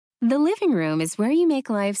The living room is where you make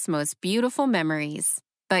life's most beautiful memories.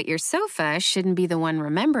 But your sofa shouldn't be the one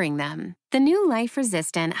remembering them. The new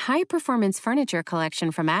life-resistant, high-performance furniture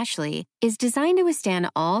collection from Ashley is designed to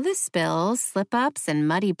withstand all the spills, slip-ups, and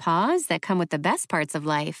muddy paws that come with the best parts of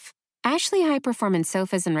life. Ashley high-performance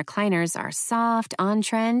sofas and recliners are soft,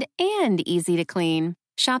 on-trend, and easy to clean.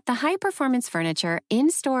 Shop the high-performance furniture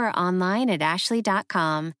in-store or online at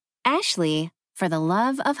ashley.com. Ashley, for the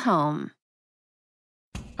love of home.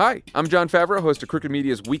 Hi, I'm Jon Favreau, host of Crooked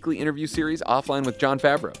Media's weekly interview series, Offline with Jon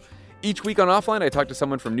Favreau. Each week on Offline, I talk to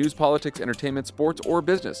someone from news, politics, entertainment, sports, or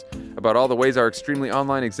business about all the ways our extremely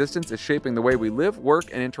online existence is shaping the way we live, work,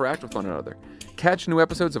 and interact with one another. Catch new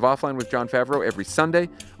episodes of Offline with Jon Favreau every Sunday.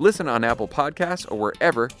 Listen on Apple Podcasts or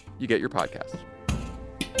wherever you get your podcasts.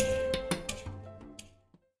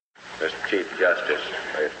 Mr. Chief Justice,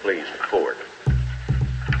 may it please the court.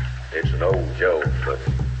 It's an old joke, but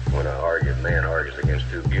when a man argues against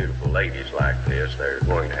two beautiful ladies like this, they're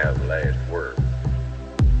going to have the last word.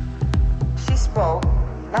 She spoke,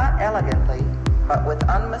 not elegantly, but with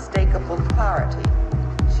unmistakable clarity.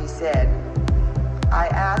 She said, "I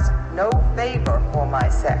ask no favor for my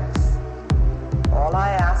sex. All I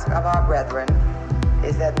ask of our brethren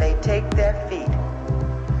is that they take their feet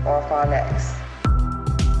off our necks."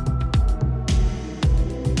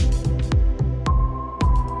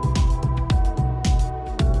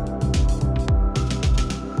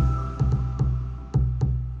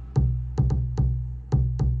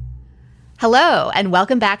 Hello, and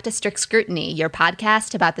welcome back to Strict Scrutiny, your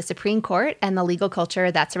podcast about the Supreme Court and the legal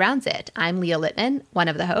culture that surrounds it. I'm Leah Littman, one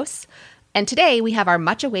of the hosts, and today we have our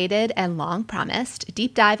much-awaited and long-promised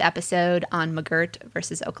deep dive episode on McGirt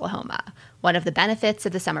versus Oklahoma. One of the benefits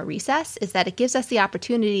of the summer recess is that it gives us the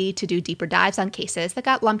opportunity to do deeper dives on cases that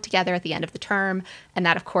got lumped together at the end of the term, and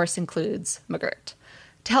that, of course, includes McGirt.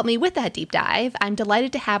 To help me with that deep dive, I'm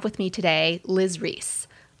delighted to have with me today Liz Reese.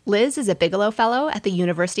 Liz is a Bigelow Fellow at the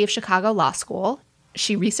University of Chicago Law School.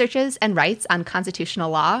 She researches and writes on constitutional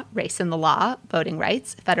law, race in the law, voting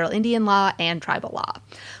rights, federal Indian law, and tribal law.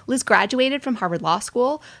 Liz graduated from Harvard Law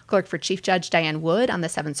School, clerked for Chief Judge Diane Wood on the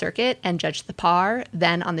Seventh Circuit and Judge Thapar,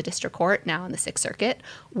 then on the District Court, now on the Sixth Circuit,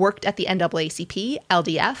 worked at the NAACP,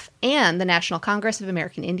 LDF, and the National Congress of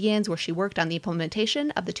American Indians, where she worked on the implementation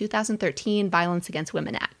of the 2013 Violence Against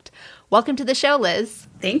Women Act. Welcome to the show, Liz.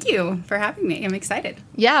 Thank you for having me. I'm excited.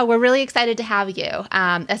 Yeah, we're really excited to have you.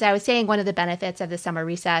 As I was saying, one of the benefits of the summer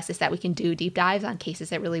recess is that we can do deep dives on cases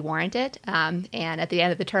that really warrant it. And at the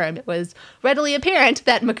end of the term, it was readily apparent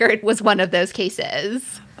that McGirt was one of those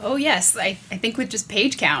cases. Oh, yes. I think with just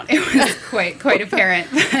page count, it was quite apparent.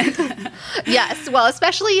 Yes. Well,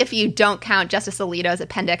 especially if you don't count Justice Alito's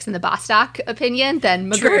appendix in the Bostock opinion,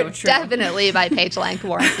 then McGirt True. Definitely by page length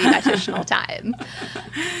warrants the additional time.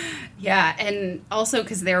 Yeah, and also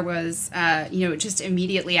because there was, just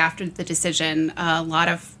immediately after the decision, a lot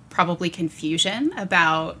of probably confusion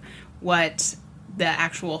about what the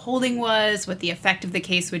actual holding was, what the effect of the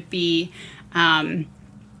case would be,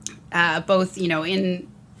 both, in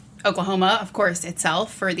Oklahoma, of course,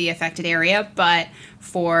 itself for the affected area, but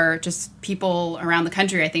for just people around the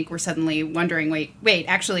country, I think we're suddenly wondering, wait,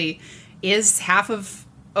 actually, is half of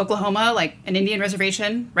Oklahoma like an Indian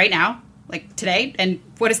reservation right now? Like today? And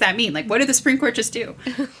what does that mean? Like, what did the Supreme Court just do?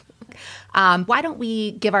 Why don't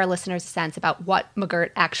we give our listeners a sense about what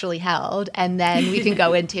McGirt actually held, and then we can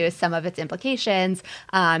go into some of its implications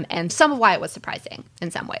and some of why it was surprising in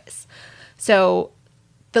some ways. So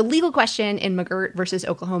the legal question in McGirt versus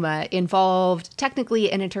Oklahoma involved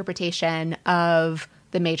technically an interpretation of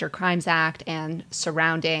the Major Crimes Act and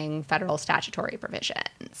surrounding federal statutory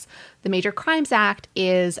provisions. The Major Crimes Act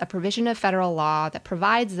is a provision of federal law that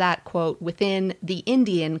provides that, quote, within the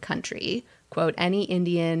Indian country, quote, any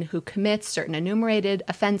Indian who commits certain enumerated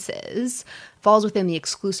offenses falls within the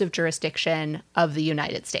exclusive jurisdiction of the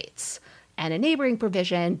United States. And a neighboring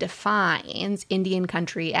provision defines Indian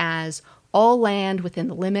country as all land within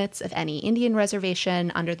the limits of any Indian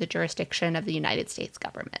reservation under the jurisdiction of the United States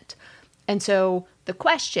government. And so the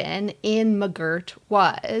question in McGirt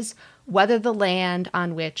was whether the land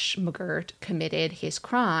on which McGirt committed his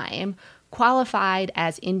crime qualified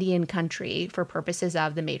as Indian country for purposes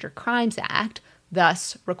of the Major Crimes Act,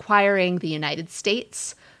 thus requiring the United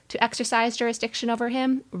States to exercise jurisdiction over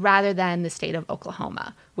him rather than the state of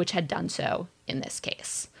Oklahoma, which had done so in this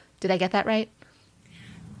case. Did I get that right?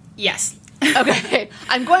 Yes. Okay,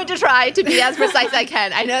 I'm going to try to be as precise as I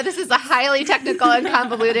can. I know this is a highly technical and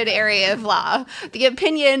convoluted area of law. The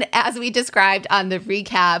opinion, as we described on the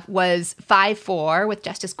recap, was 5-4, with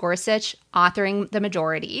Justice Gorsuch authoring the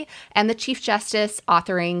majority and the Chief Justice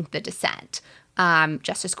authoring the dissent.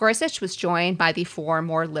 Justice Gorsuch was joined by the 4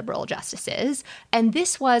 more liberal justices. And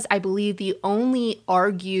this was, I believe, the only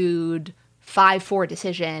argued 5-4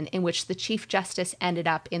 decision in which the Chief Justice ended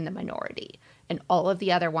up in the minority. In all of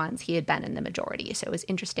the other ones, he had been in the majority. So it was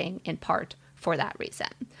interesting in part for that reason.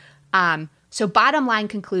 So bottom line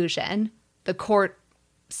conclusion, the court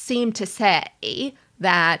seemed to say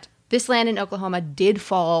that this land in Oklahoma did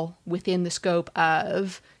fall within the scope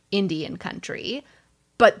of Indian country.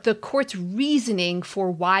 But the court's reasoning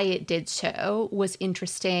for why it did so was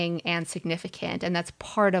interesting and significant. And that's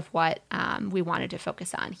part of what we wanted to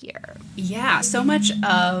focus on here. Yeah, so much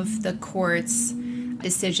of the court's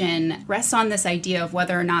decision rests on this idea of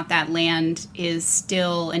whether or not that land is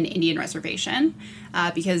still an Indian reservation,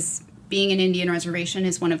 because being an Indian reservation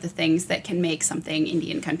is one of the things that can make something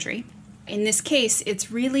Indian country. In this case,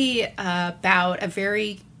 it's really about a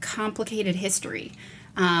very complicated history.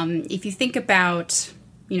 If you think about,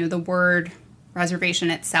 the word reservation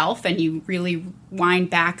itself, and you really wind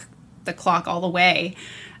back the clock all the way,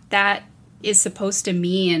 that is supposed to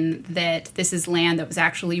mean that this is land that was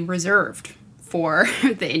actually reserved for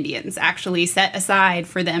the Indians, actually set aside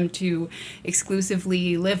for them to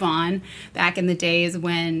exclusively live on back in the days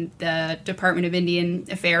when the Department of Indian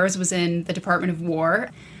Affairs was in the Department of War.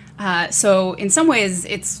 So in some ways,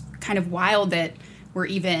 it's kind of wild that we're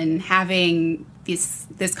even having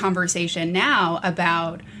this conversation now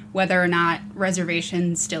about whether or not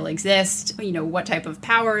reservations still exist, what type of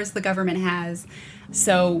powers the government has.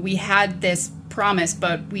 So we had this promise,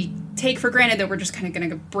 but we take for granted that we're just kind of going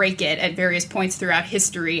to break it at various points throughout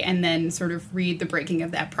history and then sort of read the breaking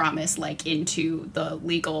of that promise into the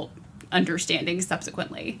legal understanding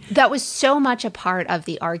subsequently. That was so much a part of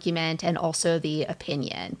the argument and also the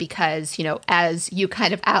opinion because, as you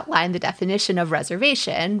kind of outlined the definition of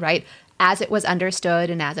reservation, right, as it was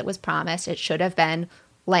understood and as it was promised, it should have been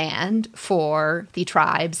land for the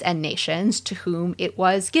tribes and nations to whom it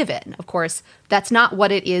was given. Of course, that's not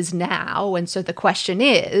what it is now. And so the question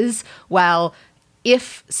is, well,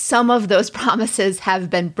 if some of those promises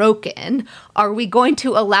have been broken, are we going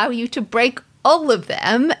to allow you to break all of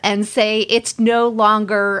them and say it's no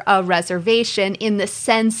longer a reservation in the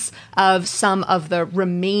sense of some of the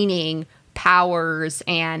remaining powers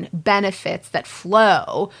and benefits that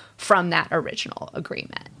flow from that original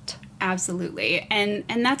agreement? Absolutely. And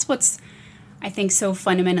that's what's, I think, so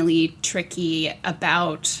fundamentally tricky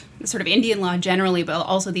about sort of Indian law generally, but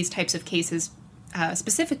also these types of cases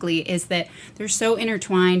specifically, is that they're so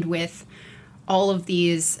intertwined with all of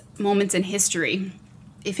these moments in history.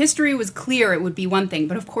 If history was clear, it would be one thing,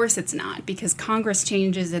 but of course it's not, because Congress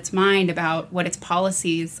changes its mind about what its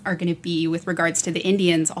policies are going to be with regards to the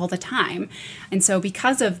Indians all the time. And so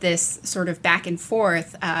because of this sort of back and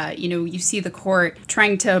forth, you see the court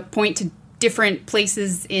trying to point to different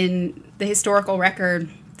places in the historical record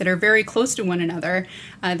that are very close to one another,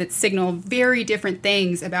 that signal very different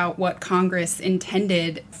things about what Congress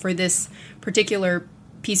intended for this particular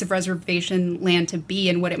piece of reservation land to be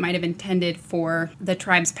and what it might have intended for the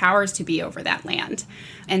tribe's powers to be over that land.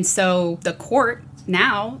 And so the court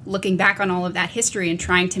now, looking back on all of that history and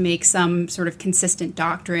trying to make some sort of consistent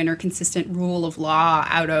doctrine or consistent rule of law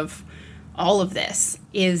out of all of this,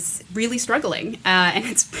 is really struggling. And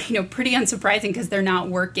it's pretty unsurprising because they're not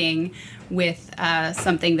working with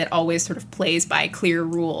something that always sort of plays by clear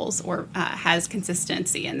rules or has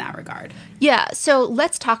consistency in that regard. Yeah, so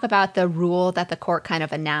let's talk about the rule that the court kind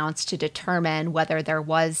of announced to determine whether there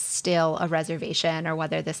was still a reservation or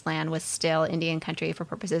whether this land was still Indian country for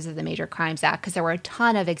purposes of the Major Crimes Act, because there were a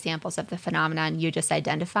ton of examples of the phenomenon you just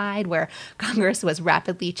identified where Congress was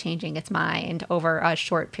rapidly changing its mind over a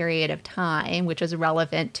short period of time, which was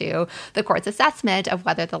relevant to the court's assessment of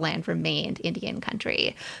whether the land remained Indian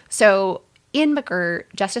country. So in McGirt,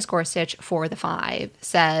 Justice Gorsuch for the 5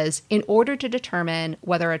 says, in order to determine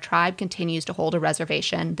whether a tribe continues to hold a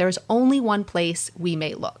reservation, there's only one place we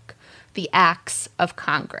may look: the acts of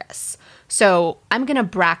Congress. So I'm going to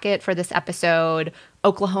bracket for this episode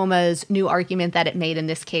Oklahoma's new argument that it made in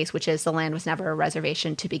this case, which is the land was never a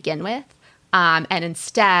reservation to begin with. And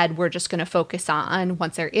instead, we're just going to focus on,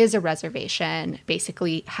 once there is a reservation,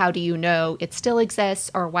 basically, how do you know it still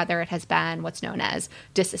exists or whether it has been what's known as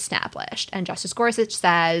disestablished? And Justice Gorsuch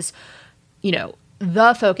says,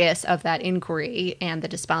 the focus of that inquiry and the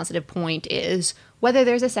dispositive point is whether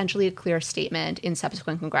there's essentially a clear statement in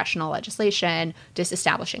subsequent congressional legislation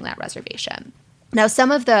disestablishing that reservation. Now,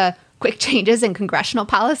 some of the quick changes in congressional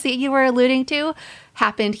policy you were alluding to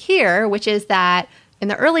happened here, which is that in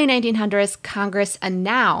the early 1900s, Congress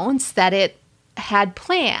announced that it had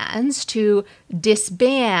plans to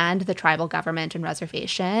disband the tribal government and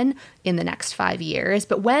reservation in the next 5 years.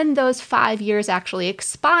 But when those 5 years actually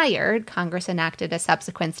expired, Congress enacted a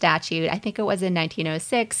subsequent statute, I think it was in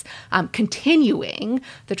 1906, continuing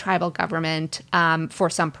the tribal government for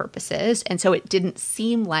some purposes. And so it didn't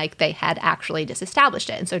seem like they had actually disestablished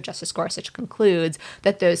it. And so Justice Gorsuch concludes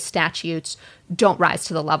that those statutes don't rise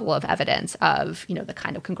to the level of evidence of, the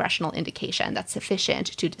kind of congressional indication that's sufficient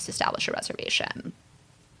to disestablish a reservation.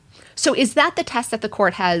 So is that the test that the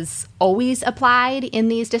court has always applied in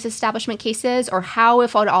these disestablishment cases? Or how,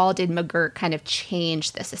 if at all, did McGirt kind of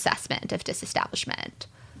change this assessment of disestablishment?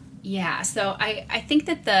 Yeah, so I think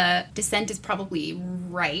that the dissent is probably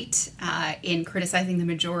right in criticizing the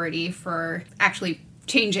majority for actually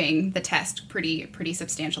changing the test pretty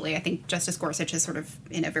substantially. I think Justice Gorsuch has sort of,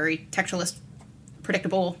 in a very textualist,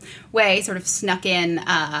 predictable way, sort of snuck in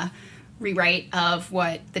rewrite of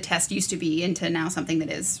what the test used to be into now something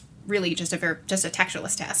that is really just a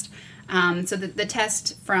textualist test. So the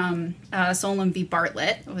test from Solem v.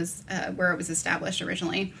 Bartlett was where it was established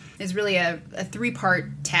originally is really a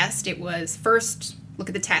three-part test. It was first look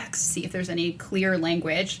at the text, see if there's any clear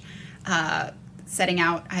language setting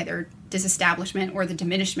out either disestablishment or the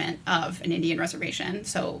diminishment of an Indian reservation.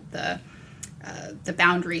 So the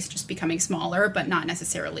boundaries just becoming smaller, but not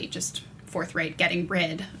necessarily just forthright getting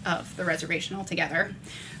rid of the reservation altogether.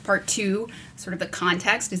 Part two, sort of the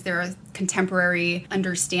context. Is there a contemporary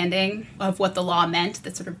understanding of what the law meant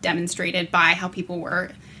that's sort of demonstrated by how people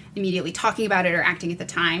were immediately talking about it or acting at the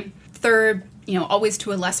time? Third, always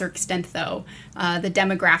to a lesser extent though, the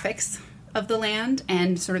demographics of the land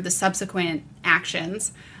and sort of the subsequent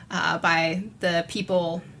actions by the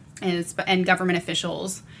people and government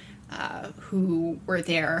officials who were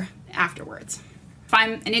there afterwards. If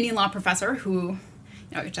I'm an Indian law professor who,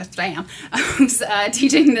 just I am, who's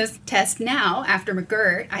teaching this test now after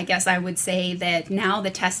McGirt, I guess I would say that now the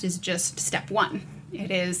test is just step one.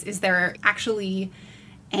 Is there actually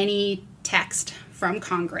any text from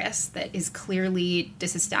Congress that is clearly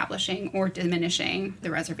disestablishing or diminishing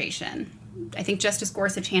the reservation? I think Justice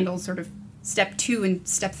Gorsuch handles sort of step two and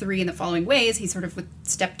step three in the following ways. With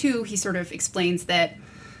step two, he sort of explains that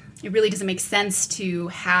it really doesn't make sense to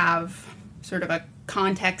have sort of a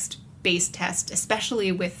context-based test,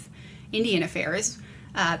 especially with Indian affairs,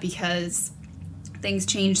 because things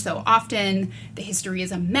change so often. The history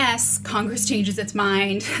is a mess. Congress changes its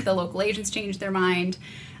mind. The local agents change their mind.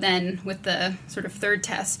 Then with the sort of third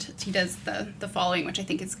test, he does the following, which I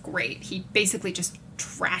think is great. He basically just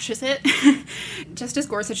trashes it. Justice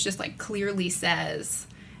Gorsuch just clearly says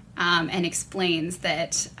and explains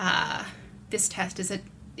that this test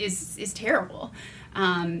is terrible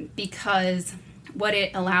because what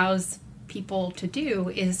it allows people to do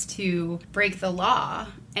is to break the law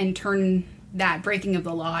and turn that breaking of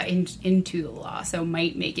the law into the law. So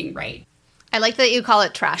might making right. I like that you call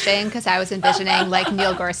it trashing, because I was envisioning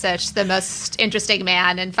Neil Gorsuch, the most interesting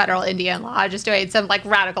man in federal Indian law, just doing some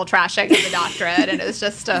radical trashing of the doctrine, and it was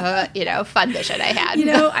just a fun vision I had.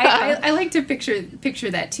 I like to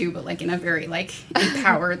picture that too, but in a very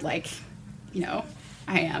empowered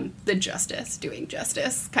I am the justice doing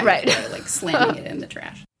justice kind of way, slamming it in the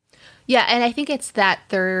trash. Yeah, and I think it's that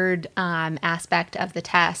third aspect of the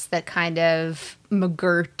test that kind of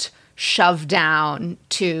McGirt shoved down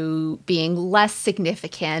to being less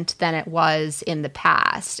significant than it was in the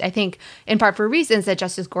past. I think in part for reasons that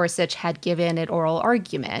Justice Gorsuch had given at oral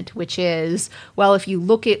argument, which is, well, if you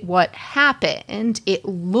look at what happened, it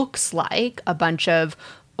looks like a bunch of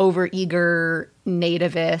overeager,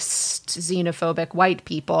 nativist, xenophobic white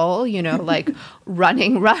people,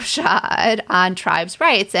 running roughshod on tribes'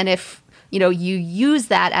 rights. And if, you use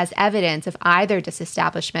that as evidence of either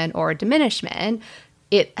disestablishment or diminishment,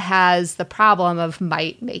 it has the problem of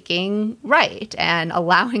might making right and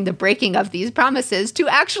allowing the breaking of these promises to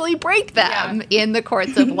actually break them in the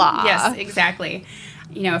courts of law. Yes, exactly.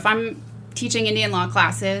 If I'm teaching Indian law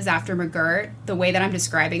classes after McGirt, the way that I'm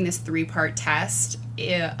describing this three-part test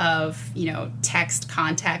of, text,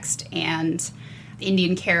 context, and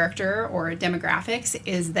Indian character or demographics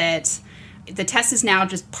is that the test is now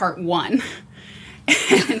just part one.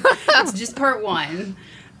 It's just part one.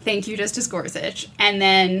 Thank you, Justice Gorsuch. And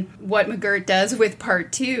then what McGirt does with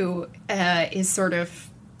part two is sort of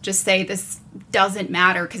just say this doesn't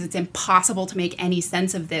matter because it's impossible to make any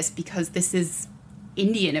sense of this because this is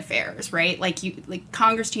Indian affairs, right?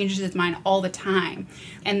 Congress changes its mind all the time.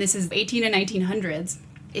 And this is 18 and 1900s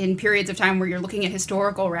in periods of time where you're looking at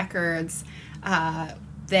historical records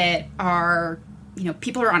that are,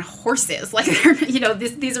 people are on horses.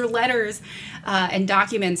 These are letters and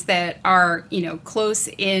documents that are, close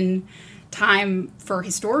in time for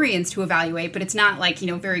historians to evaluate, but it's not like,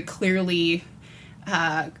 very clearly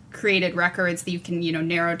created records that you can,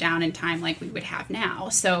 narrow down in time like we would have now.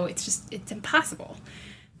 So it's impossible.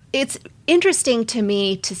 It's interesting to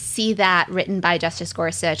me to see that written by Justice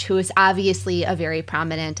Gorsuch, who is obviously a very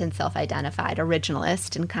prominent and self-identified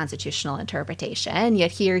originalist in constitutional interpretation.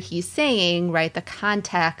 Yet here he's saying, right, the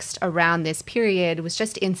context around this period was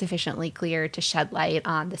just insufficiently clear to shed light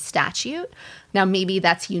on the statute. Now, maybe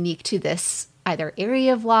that's unique to this either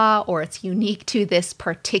area of law or it's unique to this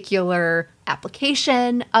particular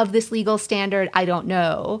application of this legal standard. I don't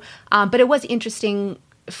know. But it was interesting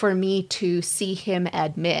for me to see him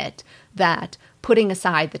admit that putting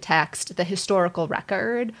aside the text, the historical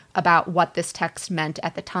record about what this text meant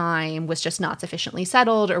at the time was just not sufficiently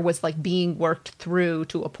settled, or was like being worked through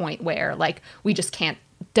to a point where like we just can't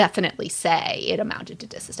definitely say it amounted to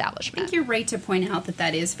disestablishment. I think you're right to point out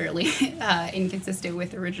that is fairly inconsistent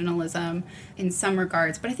with originalism in some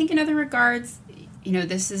regards, but I think in other regards,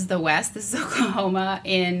 this is the West, this is Oklahoma,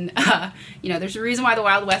 and, there's a reason why the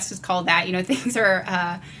Wild West is called that. Things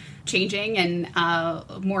are changing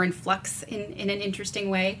and more in flux in an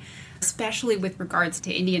interesting way, especially with regards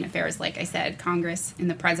to Indian affairs. Like I said, Congress and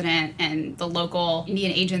the president and the local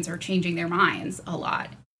Indian agents are changing their minds a lot.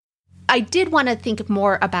 I did want to think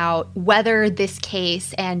more about whether this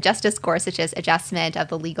case and Justice Gorsuch's adjustment of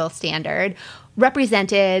the legal standard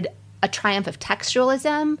represented a triumph of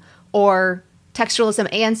textualism or textualism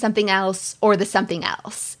and something else, or the something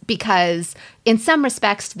else, because in some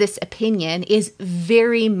respects, this opinion is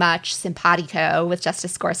very much simpatico with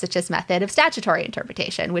Justice Gorsuch's method of statutory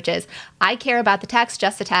interpretation, which is, I care about the text,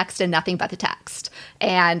 just the text, and nothing but the text.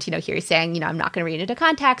 And, here he's saying, I'm not going to read into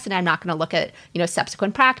context, and I'm not going to look at,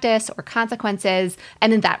 subsequent practice or consequences.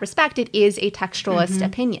 And in that respect, it is a textualist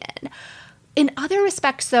opinion. In other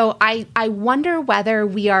respects, though, I wonder whether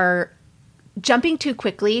we are jumping too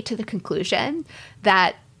quickly to the conclusion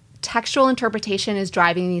that textual interpretation is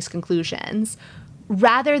driving these conclusions,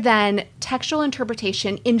 rather than textual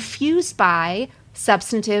interpretation infused by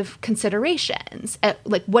substantive considerations.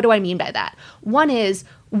 Like, what do I mean by that? One is,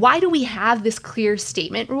 why do we have this clear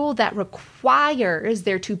statement rule that requires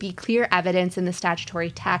there to be clear evidence in the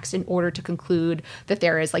statutory text in order to conclude that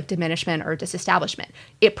there is like diminishment or disestablishment?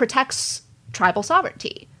 It protects tribal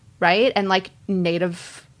sovereignty, right? And like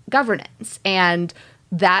Native governance. And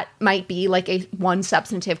that might be like one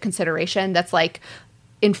substantive consideration that's like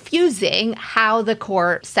infusing how the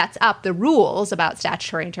court sets up the rules about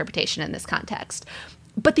statutory interpretation in this context.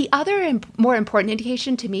 But the other more important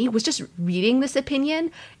indication to me was just reading this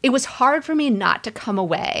opinion. It was hard for me not to come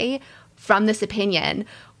away from this opinion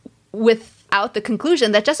without the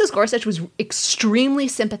conclusion that Justice Gorsuch was extremely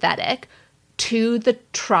sympathetic to the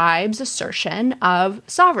tribe's assertion of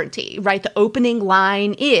sovereignty, right? The opening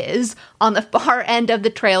line is, on the far end of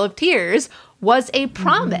the Trail of Tears, was a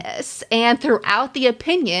promise. And throughout the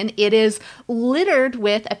opinion, it is littered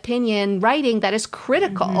with opinion writing that is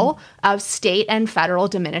critical of state and federal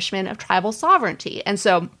diminishment of tribal sovereignty. And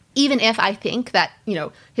so even if I think that,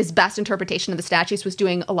 his best interpretation of the statutes was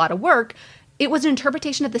doing a lot of work, it was an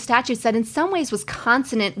interpretation of the statutes that in some ways was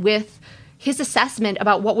consonant with his assessment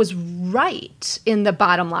about what was right in the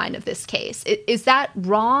bottom line of this case. Is that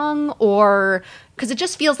wrong? Or because it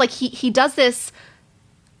just feels like he does this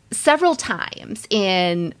several times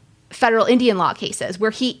in federal Indian law cases where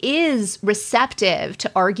he is receptive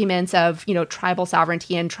to arguments of, tribal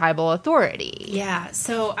sovereignty and tribal authority. Yeah.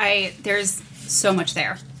 So there's so much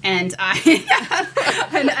there. And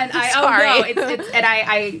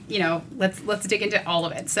let's dig into all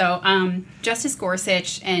of it. So, Justice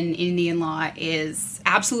Gorsuch and Indian law is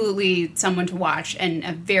absolutely someone to watch, and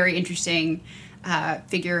a very interesting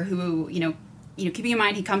figure who, keeping in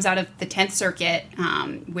mind he comes out of the 10th Circuit,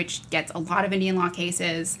 which gets a lot of Indian law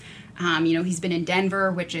cases. He's been in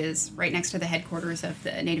Denver, which is right next to the headquarters of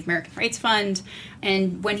the Native American Rights Fund.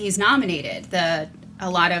 And when he's nominated, a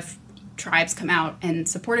lot of tribes come out in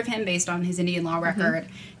support of him based on his Indian law record.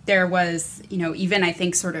 There was, even I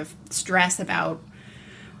think sort of stress about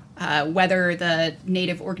whether the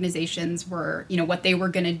Native organizations were, what they were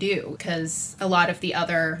going to do, because a lot of the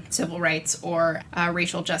other civil rights or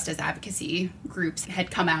racial justice advocacy groups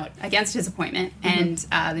had come out against his appointment, and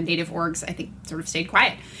the Native orgs, I think, sort of stayed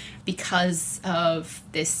quiet because of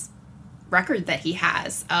this record that he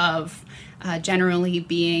has of generally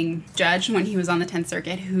being judged when he was on the 10th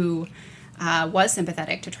Circuit who was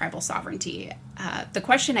sympathetic to tribal sovereignty. The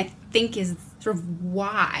question, I think, is sort of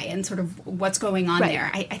why and sort of what's going on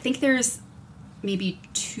there. I think there's maybe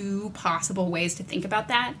two possible ways to think about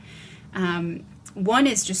that. One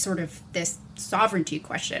is just sort of this sovereignty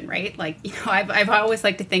question, right? Like, I've always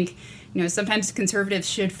liked to think, sometimes conservatives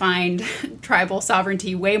should find tribal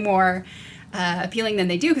sovereignty way more appealing than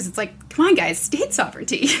they do, because it's like, come on, guys, state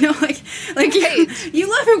sovereignty. Like you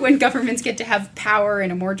love it when governments get to have power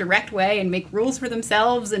in a more direct way and make rules for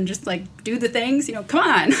themselves and just like do the things. Come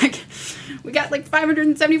on, like we got like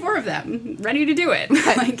 574 of them ready to do it.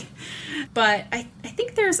 But I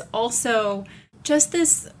think there's also just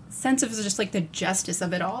this sense of just like the justice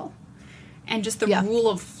of it all, and just the rule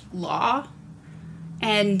of law,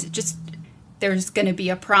 and just there's going to be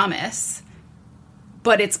a promise.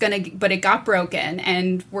 But it got broken,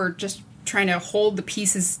 and we're just trying to hold the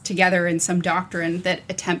pieces together in some doctrine that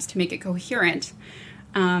attempts to make it coherent,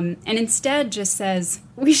 and instead just says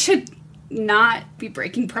we should not be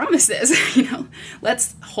breaking promises.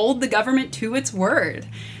 Let's hold the government to its word,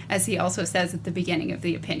 as he also says at the beginning of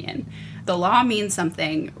the opinion. The law means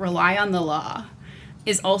something. Rely on the law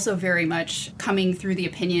is also very much coming through the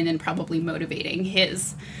opinion and probably motivating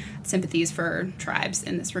his sympathies for tribes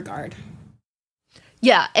in this regard.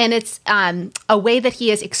 Yeah, and it's a way that he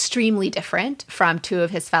is extremely different from two of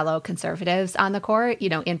his fellow conservatives on the court.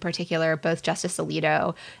 In particular, both Justice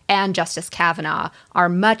Alito and Justice Kavanaugh are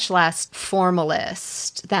much less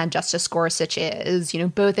formalist than Justice Gorsuch is,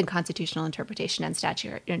 both in constitutional interpretation and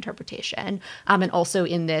statute interpretation, and also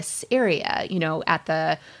in this area, at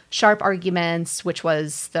the Sharp arguments, which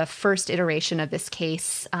was the first iteration of this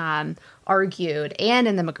case, argued, and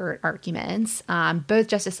in the McGirt arguments, both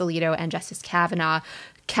Justice Alito and Justice Kavanaugh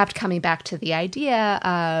kept coming back to the idea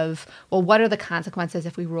of, well, what are the consequences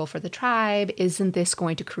if we rule for the tribe? Isn't this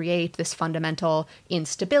going to create this fundamental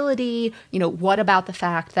instability? What about the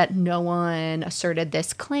fact that no one asserted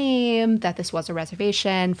this claim, that this was a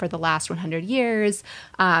reservation for the last 100 years?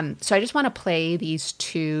 So I just want to play these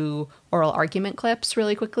two oral argument clips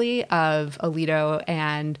really quickly of Alito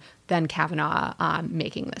and then Kavanaugh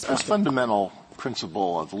making this point. A fundamental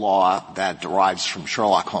principle of law that derives from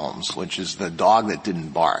Sherlock Holmes, which is the dog that didn't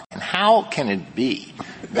bark. And how can it be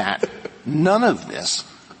that none of this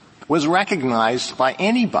was recognized by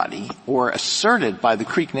anybody or asserted by the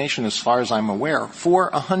Creek Nation, as far as I'm aware, for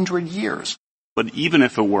 100 years? But even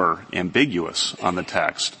if it were ambiguous on the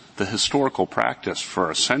text, the historical practice for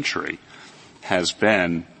a century has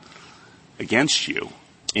been against you.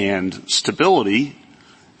 And stability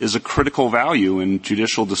is a critical value in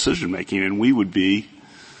judicial decision-making, and we would be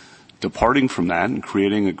departing from that and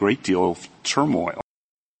creating a great deal of turmoil.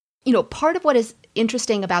 Part of what is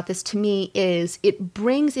interesting about this to me is it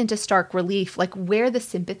brings into stark relief, like, where the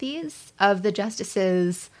sympathies of the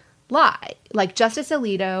justices lie. Like, Justice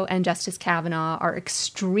Alito and Justice Kavanaugh are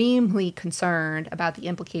extremely concerned about the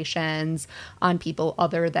implications on people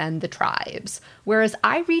other than the tribes. Whereas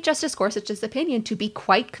I read Justice Gorsuch's opinion to be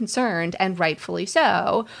quite concerned, and rightfully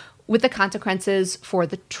so, with the consequences for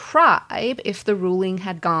the tribe if the ruling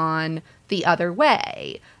had gone the other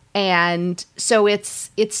way. And so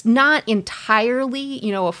it's not entirely,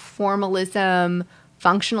 a formalism,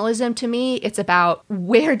 functionalism to me. It's about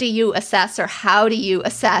where do you assess, or how do you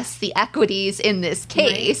assess the equities in this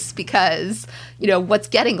case? Right. Because, what's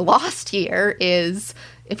getting lost here is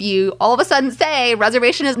if you all of a sudden say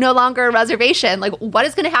reservation is no longer a reservation, like, what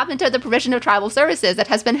is going to happen to the provision of tribal services that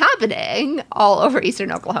has been happening all over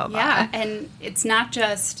eastern Oklahoma? Yeah, and it's not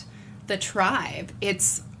just the tribe,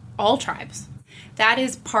 it's all tribes. That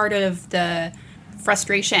is part of the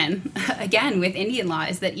frustration, again, with Indian law,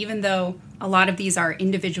 is that even though a lot of these are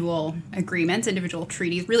individual agreements, individual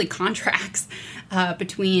treaties, really contracts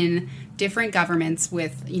between different governments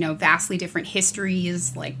with, vastly different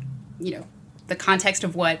histories, like, the context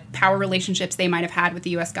of what power relationships they might have had with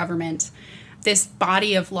the U.S. government. This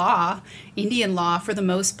body of law, Indian law, for the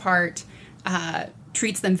most part,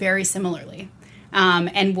 treats them very similarly.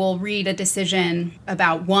 And we'll read a decision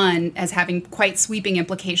about one as having quite sweeping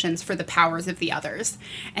implications for the powers of the others.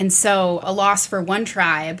 And so a loss for one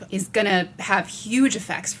tribe is going to have huge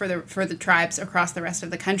effects for the tribes across the rest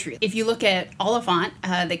of the country. If you look at Oliphant,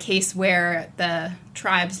 the case where the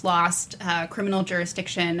tribes lost criminal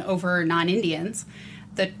jurisdiction over non-Indians,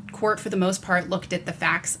 the court, for the most part, looked at the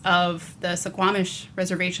facts of the Suquamish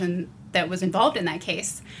reservation that was involved in that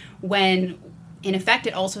case, when in effect,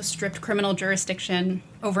 it also stripped criminal jurisdiction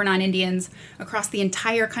over non-Indians across the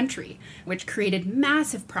entire country, which created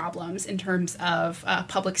massive problems in terms of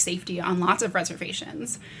public safety on lots of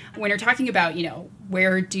reservations. When you're talking about,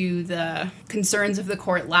 where do the concerns of the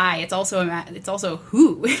court lie? It's also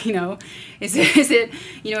who, is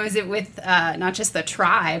it with not just the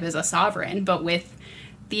tribe as a sovereign, but with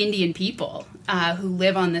the Indian people who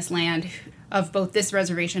live on this land, of both this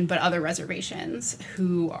reservation but other reservations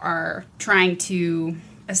who are trying to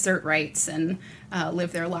assert rights and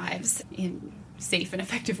live their lives in safe and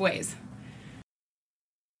effective ways.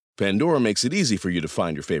 Pandora makes it easy for you to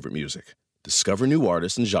find your favorite music. Discover new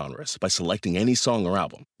artists and genres by selecting any song or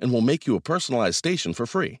album, and we'll make you a personalized station for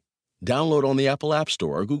free. Download on the Apple App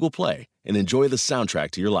Store or Google Play and enjoy the soundtrack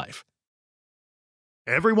to your life.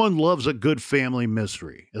 Everyone loves a good family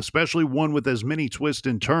mystery, especially one with as many twists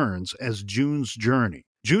and turns as June's Journey.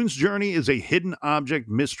 June's Journey is a hidden object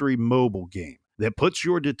mystery mobile game that puts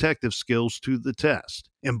your detective skills to the test.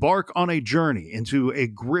 Embark on a journey into a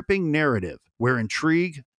gripping narrative where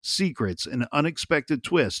intrigue, secrets, and unexpected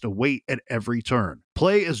twists await at every turn.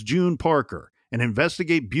 Play as June Parker and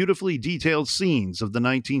investigate beautifully detailed scenes of the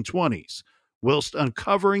 1920s, whilst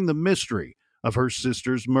uncovering the mystery of her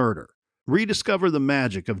sister's murder. Rediscover the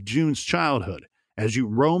magic of June's childhood as you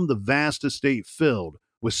roam the vast estate filled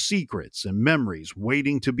with secrets and memories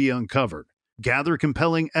waiting to be uncovered. Gather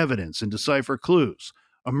compelling evidence and decipher clues,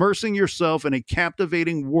 immersing yourself in a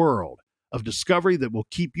captivating world of discovery that will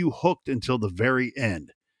keep you hooked until the very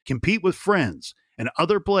end. Compete with friends and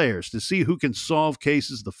other players to see who can solve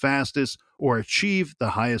cases the fastest or achieve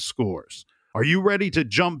the highest scores. Are you ready to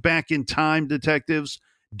jump back in time, detectives?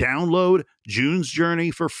 Download June's Journey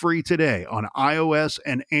for free today on iOS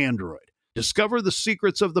and Android. Discover the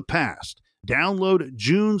secrets of the past. Download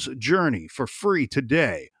June's Journey for free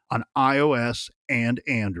today on iOS and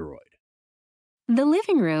Android. The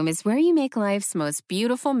living room is where you make life's most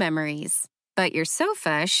beautiful memories. But your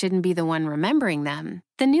sofa shouldn't be the one remembering them.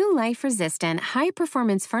 The new life-resistant,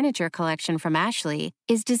 high-performance furniture collection from Ashley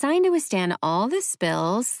is designed to withstand all the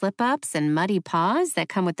spills, slip-ups, and muddy paws that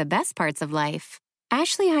come with the best parts of life.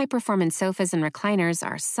 Ashley high-performance sofas and recliners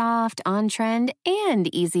are soft, on-trend,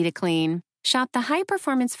 and easy to clean. Shop the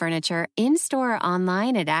high-performance furniture in-store or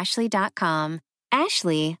online at ashley.com.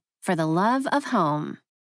 Ashley, for the love of home.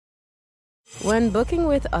 When booking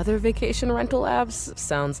with other vacation rental apps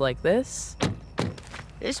sounds like this.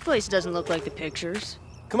 This place doesn't look like the pictures.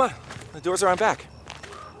 Come on, the doors are on back.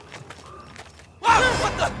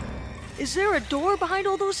 What the? Is there a door behind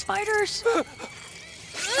all those spiders?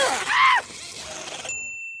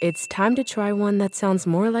 It's time to try one that sounds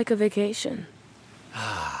more like a vacation.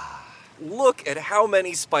 Look at how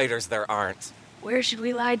many spiders there aren't. Where should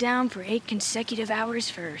we lie down for 8 consecutive hours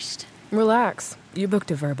first? Relax. You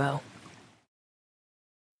booked a Vrbo.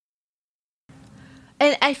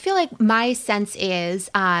 And I feel like my sense is,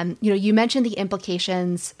 you mentioned the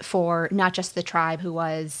implications for not just the tribe who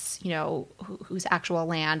was, whose actual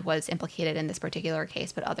land was implicated in this particular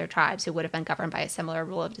case, but other tribes who would have been governed by a similar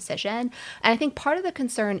rule of decision. And I think part of the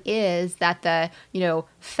concern is that the,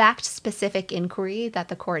 fact-specific inquiry that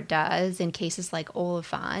the court does in cases like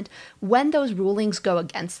Oliphant, when those rulings go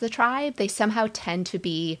against the tribe, they somehow tend to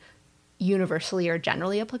be universally or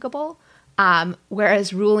generally applicable,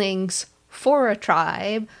 whereas rulings for a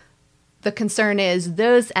tribe, the concern is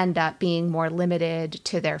those end up being more limited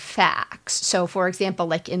to their facts. So, for example,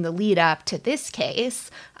 like in the lead up to this case,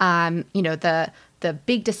 the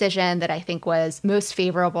big decision that I think was most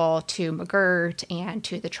favorable to McGirt and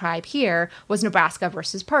to the tribe here was Nebraska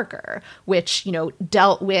versus Parker, which,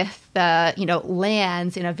 dealt with the,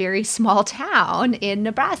 lands in a very small town in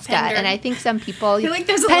Nebraska. Pender. And I think some people, I feel like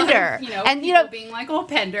there's Pender. A lot of, and, people being like, oh,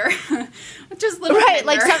 Pender. Just little right. Pender.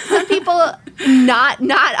 Like some people not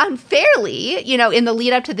unfairly, in the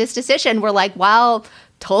lead up to this decision were like, well,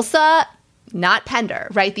 Tulsa, not Pender,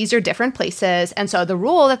 right? These are different places. And so the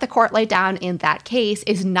rule that the court laid down in that case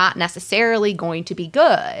is not necessarily going to be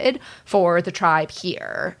good for the tribe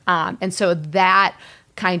here. And so that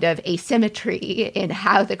kind of asymmetry in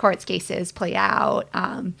how the court's cases play out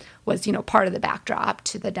was, part of the backdrop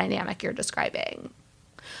to the dynamic you're describing.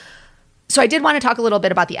 So I did want to talk a little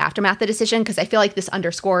bit about the aftermath of the decision, because I feel like this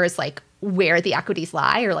underscores like where the equities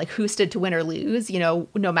lie, or like who stood to win or lose, no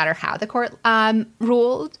matter how the court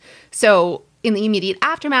ruled. So in the immediate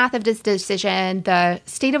aftermath of this decision, the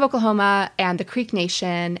state of Oklahoma and the Creek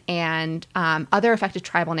Nation and other affected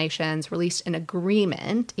tribal nations released an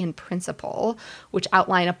agreement in principle, which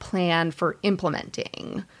outlined a plan for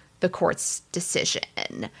implementing the court's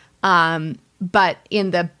decision. But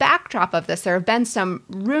in the backdrop of this, there have been some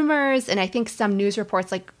rumors, and I think some news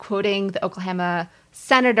reports, like quoting the Oklahoma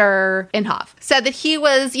Senator Inhofe, said that he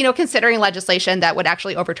was, considering legislation that would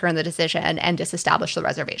actually overturn the decision and disestablish the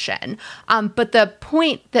reservation. But the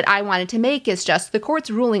point that I wanted to make is just the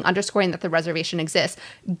court's ruling underscoring that the reservation exists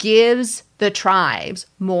gives the tribes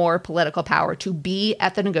more political power to be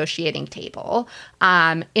at the negotiating table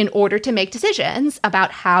in order to make decisions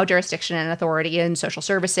about how jurisdiction and authority in social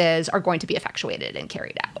services are going to be effectuated and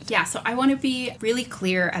carried out. Yeah, so I want to be really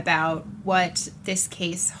clear about what this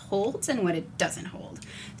case holds and what it doesn't hold.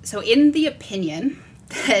 So in the opinion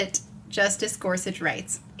that Justice Gorsuch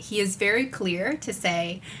writes, he is very clear to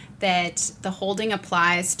say that the holding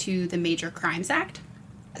applies to the Major Crimes Act.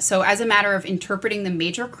 So as a matter of interpreting the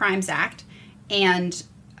Major Crimes Act and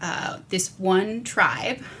this one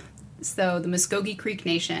tribe, so the Muskogee Creek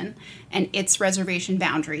Nation and its reservation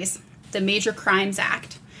boundaries, the Major Crimes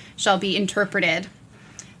Act shall be interpreted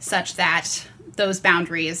such that those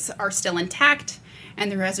boundaries are still intact and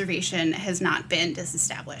the reservation has not been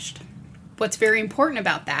disestablished. What's very important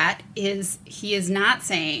about that is he is not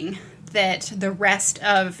saying that the rest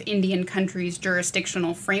of Indian country's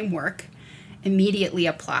jurisdictional framework immediately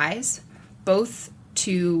applies both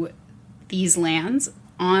to these lands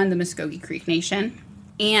on the Muskogee Creek Nation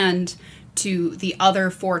and to the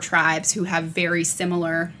other 4 tribes who have very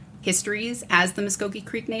similar histories as the Muskogee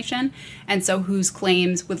Creek Nation, and so whose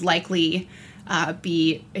claims would likely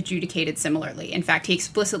be adjudicated similarly. In fact, he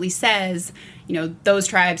explicitly says, those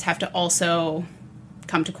tribes have to also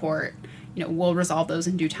come to court. We'll resolve those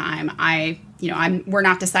in due time. We're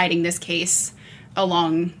not deciding this case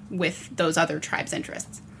along with those other tribes'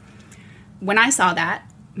 interests. When I saw that,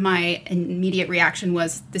 my immediate reaction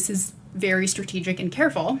was, this is very strategic and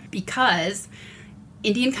careful because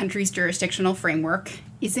Indian country's jurisdictional framework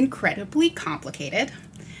is incredibly complicated.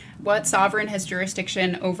 What sovereign has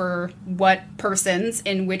jurisdiction over what persons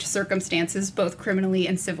in which circumstances, both criminally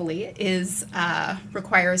and civilly,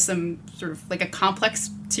 requires some sort of like a complex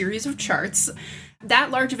series of charts.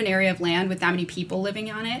 That large of an area of land with that many people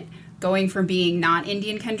living on it, going from being not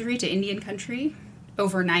Indian country to Indian country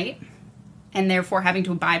overnight, and therefore having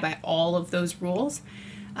to abide by all of those rules,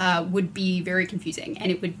 would be very confusing.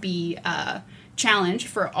 And it would be a challenge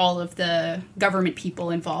for all of the government people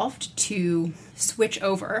involved to switch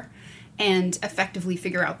over and effectively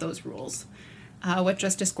figure out those rules. What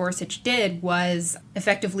Justice Gorsuch did was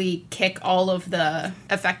effectively kick all of the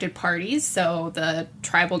affected parties, so the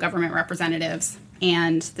tribal government representatives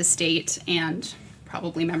and the state and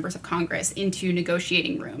probably members of Congress, into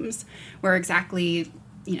negotiating rooms where exactly,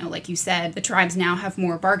 like you said, the tribes now have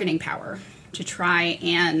more bargaining power to try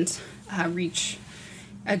and reach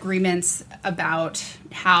agreements about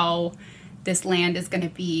how this land is going to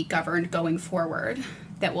be governed going forward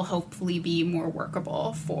that will hopefully be more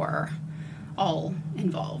workable for all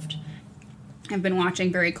involved. I've been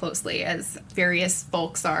watching very closely as various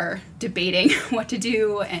folks are debating what to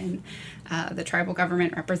do, and the tribal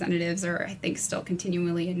government representatives are, I think, still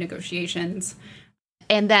continually in negotiations.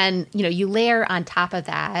 And then, you layer on top of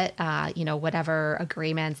that, whatever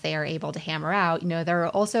agreements they are able to hammer out, there are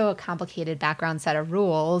also a complicated background set of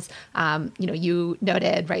rules. You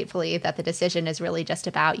noted rightfully that the decision is really just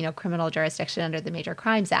about, criminal jurisdiction under the Major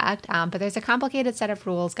Crimes Act. But there's a complicated set of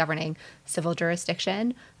rules governing civil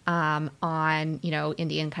jurisdiction on,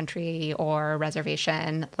 Indian country or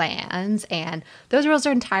reservation lands. And those rules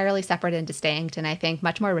are entirely separate and distinct, and I think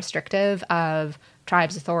much more restrictive of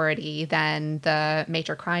tribes' authority than the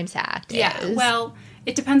Major Crimes Act is. Yeah, well,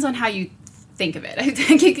 it depends on how you think of it. I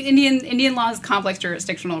think Indian law's complex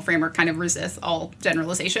jurisdictional framework kind of resists all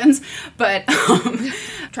generalizations, but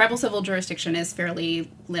tribal civil jurisdiction is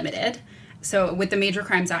fairly limited. So with the Major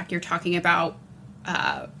Crimes Act, you're talking about,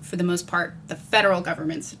 for the most part, the federal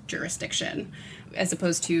government's jurisdiction as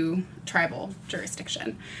opposed to tribal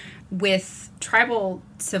jurisdiction. With tribal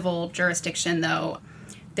civil jurisdiction, though,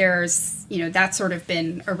 there's, that's sort of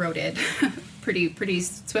been eroded pretty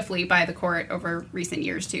swiftly by the court over recent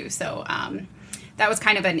years too. So that was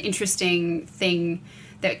kind of an interesting thing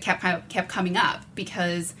that kept coming up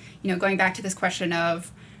because, going back to this question of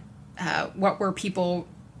what were people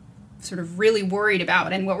sort of really worried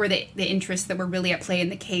about and what were the interests that were really at play in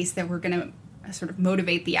the case that were going to sort of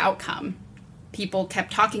motivate the outcome. People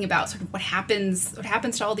kept talking about sort of what happens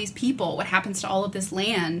to all these people, what happens to all of this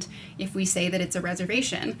land if we say that it's a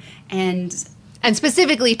reservation, and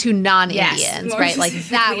specifically to non-Indians, yes, right? Like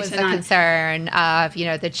that was the concern of,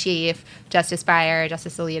 the Chief, Justice Breyer,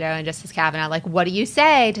 Justice Alito, and Justice Kavanaugh. Like, what do you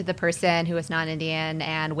say to the person who is non-Indian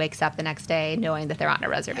and wakes up the next day knowing that they're on a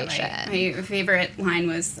reservation? Yeah, right. My favorite line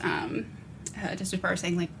was Justice Breyer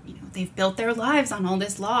saying, they've built their lives on all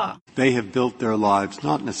this law. They have built their lives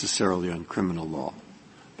not necessarily on criminal law,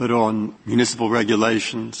 but on municipal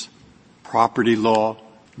regulations, property law,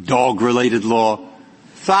 dog-related law,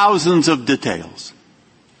 thousands of details.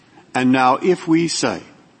 And now if we say,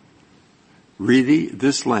 really,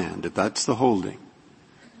 this land, if that's the holding,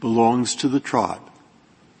 belongs to the tribe,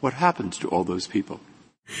 what happens to all those people?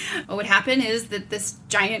 What would happen is that this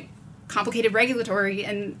giant complicated regulatory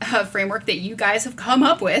and framework that you guys have come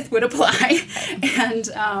up with would apply, and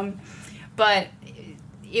but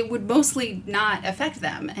it would mostly not affect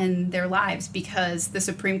them and their lives because the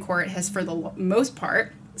Supreme Court has, for the most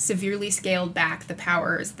part, severely scaled back the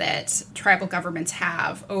powers that tribal governments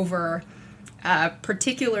have over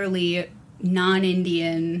particularly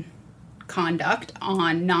non-Indian conduct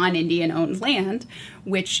on non-Indian owned land,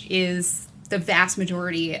 which is the vast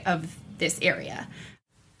majority of this area.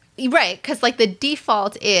 Right, because like the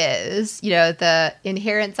default is, the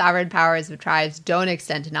inherent sovereign powers of tribes don't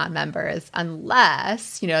extend to non-members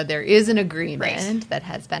unless, there is an agreement that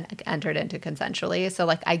has been entered into consensually. So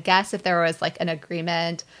like, I guess if there was like an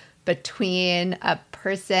agreement between a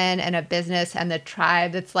person and a business and the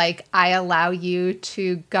tribe that's like, I allow you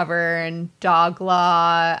to govern dog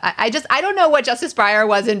law. I don't know what Justice Breyer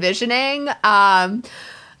was envisioning.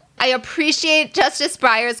 I appreciate Justice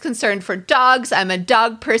Breyer's concern for dogs. I'm a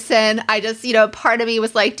dog person. I just, part of me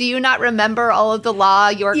was like, do you not remember all of the law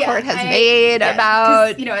your court has made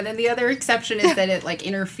about... And then the other exception is that it like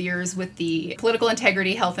interferes with the political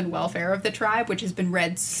integrity, health, and welfare of the tribe, which has been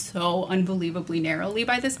read so unbelievably narrowly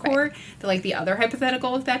by this court. That like the other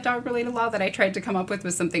hypothetical of that dog-related law that I tried to come up with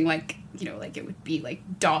was something like, like it would be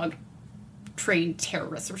like dog trained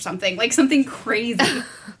terrorists or something, like something crazy.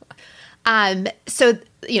 So,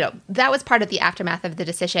 that was part of the aftermath of the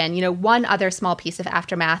decision. One other small piece of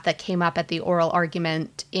aftermath that came up at the oral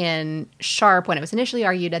argument in Sharp when it was initially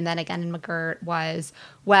argued and then again in McGirt was,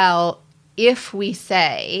 well, if we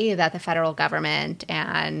say that the federal government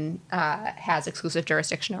has exclusive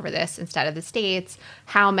jurisdiction over this instead of the states,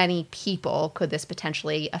 how many people could this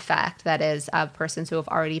potentially affect? That is, of persons who have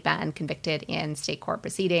already been convicted in state court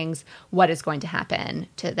proceedings, what is going to happen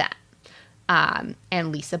to them?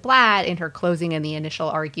 And Lisa Blatt, in her closing in the initial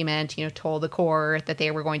argument, told the court that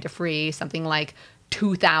they were going to free something like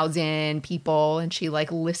 2,000 people. And she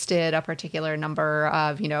listed a particular number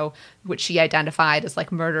of, which she identified as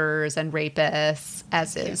murderers and rapists,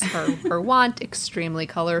 as is her wont, extremely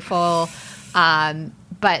colorful.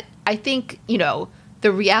 But I think,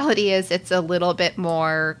 the reality is it's a little bit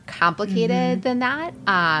more complicated than that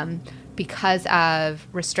because of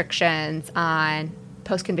restrictions on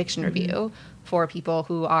post-conviction review for people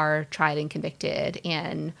who are tried and convicted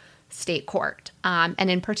in state court. And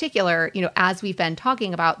in particular, as we've been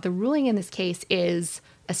talking about, the ruling in this case is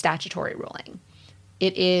a statutory ruling.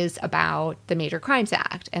 It is about the Major Crimes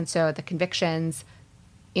Act. And so the convictions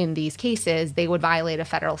in these cases, they would violate a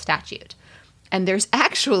federal statute. And there's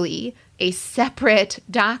actually a separate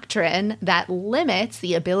doctrine that limits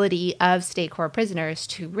the ability of state court prisoners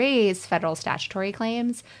to raise federal statutory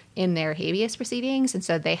claims in their habeas proceedings. And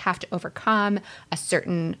so they have to overcome a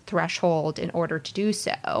certain threshold in order to do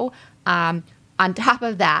so. On top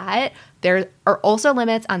of that, there are also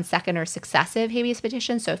limits on second or successive habeas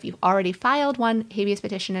petitions. So if you've already filed one habeas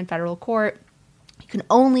petition in federal court, you can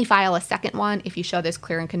only file a second one if you show there's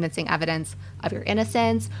clear and convincing evidence of your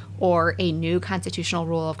innocence or a new constitutional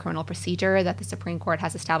rule of criminal procedure that the Supreme Court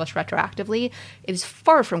has established retroactively. It is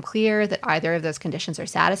far from clear that either of those conditions are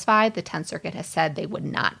satisfied. The 10th Circuit has said they would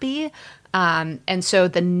not be. And so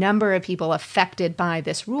the number of people affected by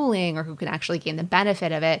this ruling or who can actually gain the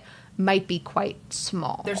benefit of it might be quite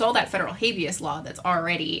small. There's all that federal habeas law that's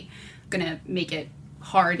already going to make it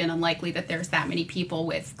hard and unlikely that there's that many people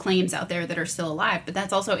with claims out there that are still alive, but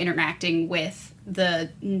that's also interacting with the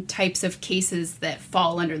types of cases that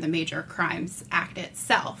fall under the Major Crimes Act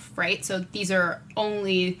itself, right? So these are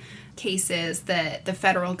only cases that the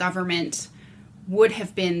federal government would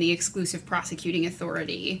have been the exclusive prosecuting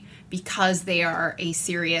authority because they are a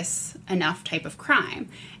serious enough type of crime.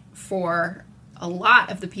 For a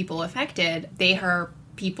lot of the people affected, they are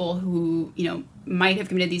people who, might have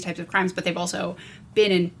committed these types of crimes, but they've also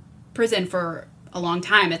been in prison for a long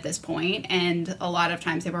time at this point, and a lot of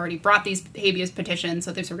times they've already brought these habeas petitions,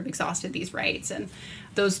 so they've sort of exhausted these rights, and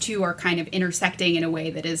those two are kind of intersecting in a way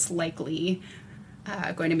that is likely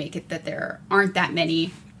going to make it that there aren't that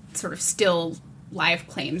many sort of still live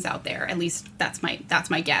claims out there. At least that's my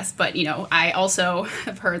guess. But I also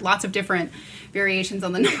have heard lots of different variations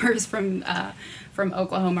on the numbers from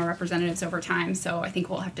Oklahoma representatives over time. So I think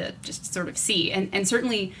we'll have to just sort of see. And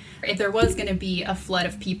certainly if there was going to be a flood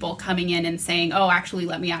of people coming in and saying, oh, actually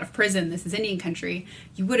let me out of prison, this is Indian country,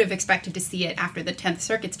 you would have expected to see it after the 10th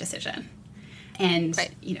Circuit's decision. And,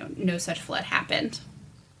 no such flood happened.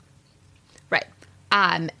 Right.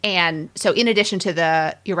 And so in addition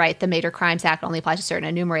to you're right, the Major Crimes Act only applies to certain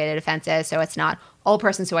enumerated offenses. So it's not all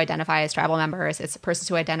persons who identify as tribal members. It's persons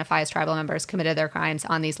who identify as tribal members committed their crimes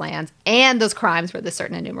on these lands, and those crimes were the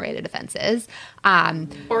certain enumerated offenses.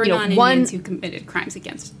 Or non-Indians who committed crimes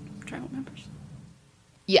against tribal members.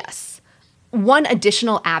 Yes. One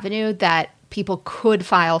additional avenue that people could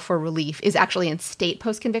file for relief is actually in state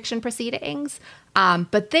post-conviction proceedings.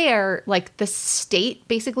 But there, like, the state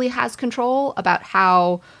basically has control about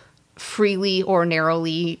how freely or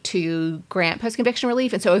narrowly to grant post-conviction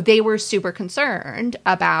relief. And so if they were super concerned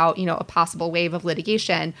about, a possible wave of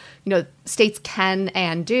litigation, states can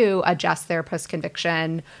and do adjust their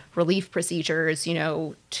post-conviction relief procedures,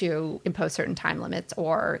 to impose certain time limits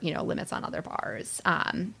or, limits on other bars.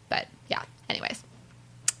 But yeah, anyways.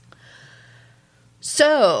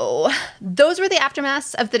 So those were the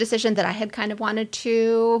aftermaths of the decision that I had kind of wanted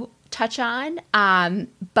to touch on.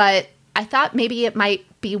 But I thought maybe it might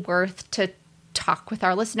be worth to talk with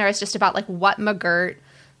our listeners just about like what McGirt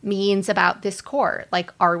means about this court.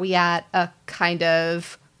 Like, are we at a kind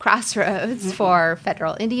of crossroads for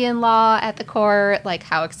federal Indian law at the court? Like,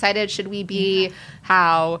 how excited should we be? Yeah.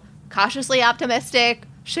 How cautiously optimistic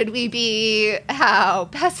should we be? How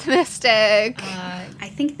pessimistic?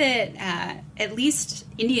 I think that at least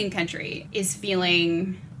Indian country is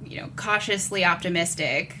feeling, cautiously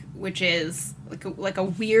optimistic, which is like a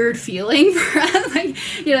weird feeling for us.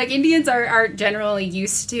 Like Indians are generally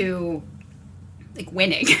used to like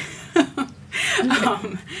winning,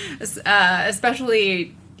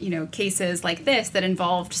 especially cases like this that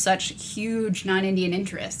involved such huge non-Indian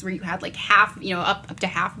interests, where you had like half, up to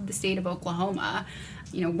half of the state of Oklahoma,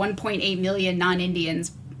 1.8 million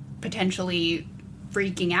non-Indians potentially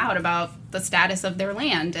freaking out about the status of their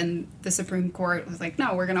land, and the Supreme Court was like,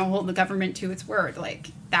 no, we're going to hold the government to its word. Like,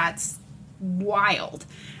 that's wild.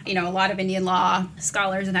 A lot of Indian law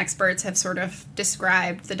scholars and experts have sort of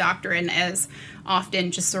described the doctrine as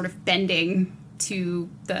often just sort of bending to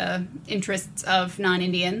the interests of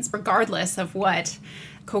non-Indians, regardless of what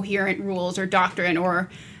coherent rules or doctrine or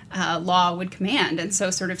law would command. And so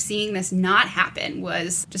sort of seeing this not happen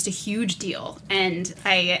was just a huge deal. And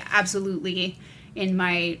I absolutely, in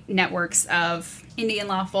my networks of Indian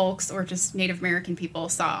law folks or just Native American people,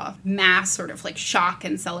 saw mass sort of like shock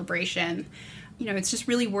and celebration. It's just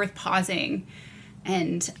really worth pausing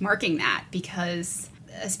and marking that, because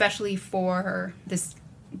especially for this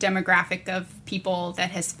demographic of people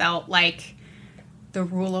that has felt like the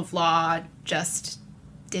rule of law just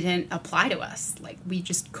didn't apply to us. Like, we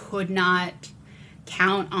just could not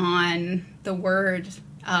count on the word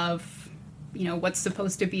of, what's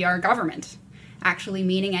supposed to be our government actually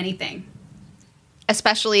meaning anything.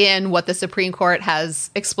 Especially in what the Supreme Court has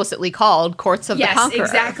explicitly called courts of the conqueror.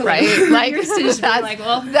 Exactly. Right? Like,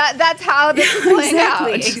 that's how this is playing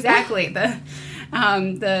out. Exactly. The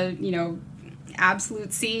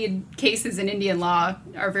absolute seed cases in Indian law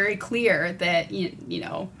are very clear that,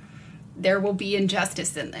 there will be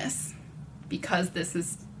injustice in this because this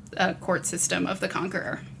is a court system of the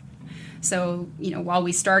conqueror. So, while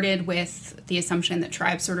we started with the assumption that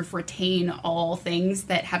tribes sort of retain all things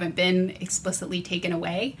that haven't been explicitly taken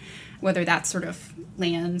away, whether that's sort of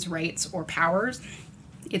lands, rights, or powers,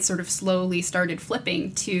 it sort of slowly started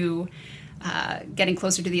flipping to getting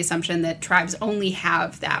closer to the assumption that tribes only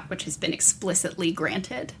have that which has been explicitly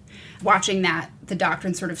granted. Watching that, the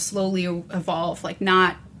doctrine sort of slowly evolve, like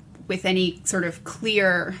not with any sort of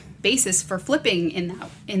clear basis for flipping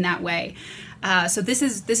in that way. So this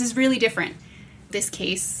is really different. This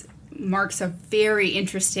case marks a very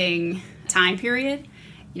interesting time period.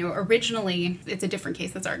 Originally, it's a different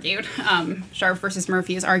case that's argued. Sharp versus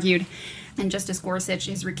Murphy is argued, and Justice Gorsuch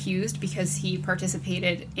is recused because he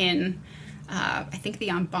participated in, I think,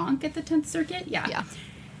 the en banc at the 10th Circuit. Yeah.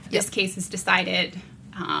 This case is decided,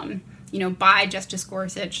 by Justice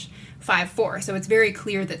Gorsuch 5-4. So it's very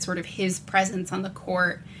clear that sort of his presence on the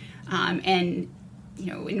court and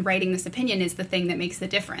in writing this opinion is the thing that makes the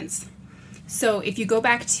difference. So if you go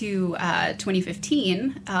back to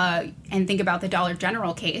 2015 and think about the Dollar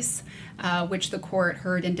General case, which the court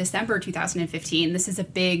heard in December 2015, this is a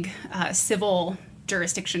big civil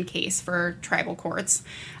jurisdiction case for tribal courts.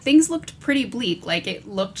 Things looked pretty bleak. Like, it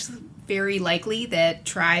looked very likely that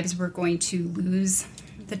tribes were going to lose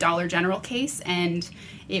the Dollar General case, and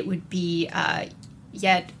it would be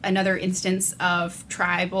yet another instance of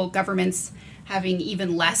tribal governments having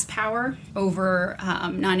even less power over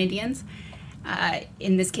non-Indians,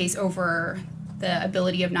 in this case over the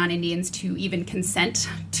ability of non-Indians to even consent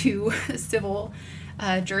to civil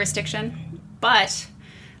jurisdiction. But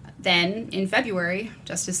then in February,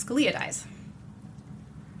 Justice Scalia dies.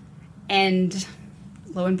 And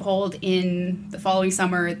lo and behold, in the following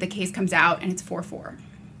summer, the case comes out and it's 4-4.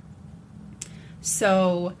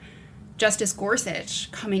 So Justice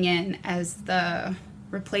Gorsuch coming in as the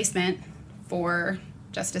replacement for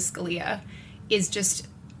Justice Scalia is just,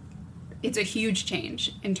 it's a huge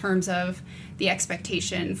change in terms of the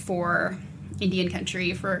expectation for Indian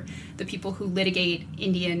country, for the people who litigate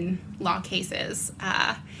Indian law cases,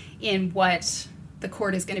 in what the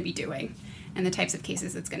court is going to be doing and the types of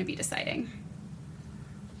cases it's going to be deciding.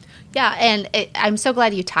 Yeah, and I'm so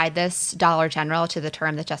glad you tied this Dollar General to the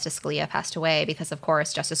term that Justice Scalia passed away, because, of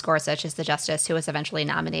course, Justice Gorsuch is the justice who was eventually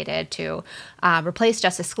nominated to replace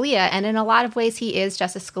Justice Scalia. And in a lot of ways, he is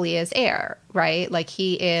Justice Scalia's heir, right? Like,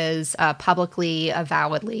 he is publicly,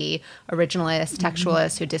 avowedly originalist,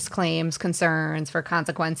 textualist who disclaims concerns for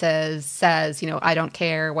consequences, says, I don't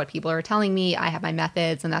care what people are telling me. I have my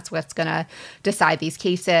methods, and that's what's going to decide these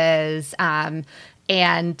cases.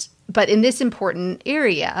 But in this important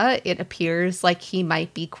area, it appears like he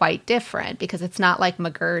might be quite different, because it's not like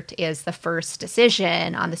McGirt is the first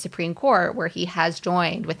decision on the Supreme Court where he has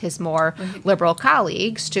joined with his more liberal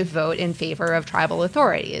colleagues to vote in favor of tribal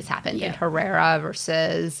authority. It's happened in Herrera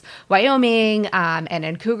versus Wyoming, and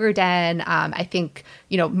in Cougar Den. I think,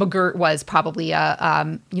 McGirt was probably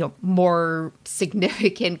a, more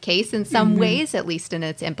significant case in some ways, at least in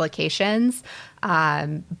its implications.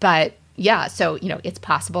 But yeah, so, it's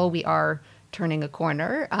possible we are turning a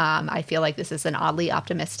corner. I feel like this is an oddly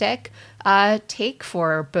optimistic take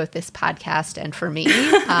for both this podcast and for me.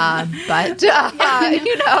 But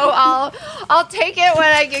I'll take it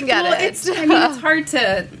when I can get it. It's hard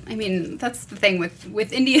to. That's the thing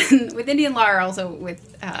with Indian law, or also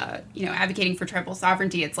with advocating for tribal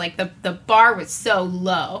sovereignty. It's like the bar was so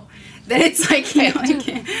low that it's like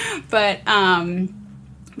but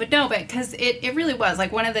because it really was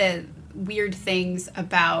like one of the weird things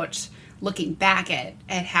about looking back at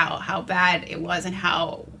how bad it was and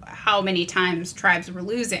how many times tribes were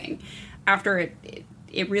losing after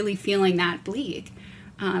it really feeling that bleak.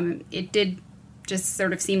 It did just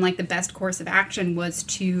sort of seem like the best course of action was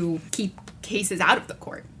to keep cases out of the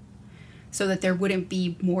court so that there wouldn't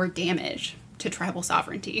be more damage to tribal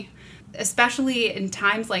sovereignty, especially in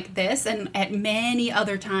times like this and at many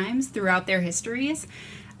other times throughout their histories.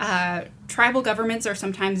 Tribal governments are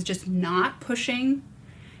sometimes just not pushing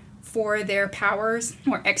for their powers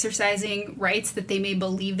or exercising rights that they may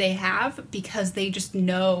believe they have because they just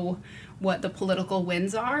know what the political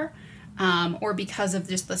winds are, or because of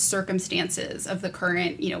just the circumstances of the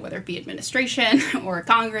current, whether it be administration or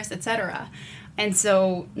Congress, etc. And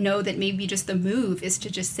so know that maybe just the move is to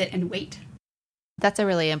just sit and wait. That's a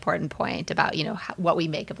really important point about, what we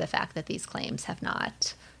make of the fact that these claims have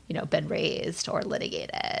not been raised or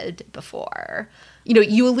litigated before.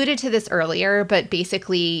 You alluded to this earlier, but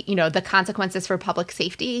basically, the consequences for public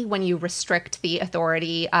safety when you restrict the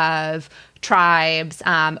authority of tribes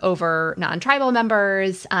over non-tribal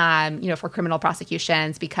members, for criminal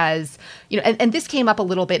prosecutions, because, and this came up a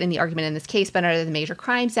little bit in the argument in this case, but under the Major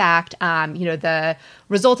Crimes Act, the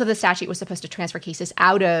result of the statute was supposed to transfer cases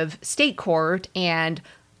out of state court and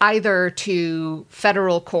either to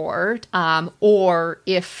federal court, or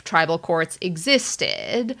if tribal courts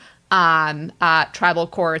existed, tribal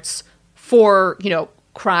courts for,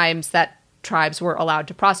 crimes that tribes were allowed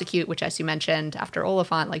to prosecute, which, as you mentioned, after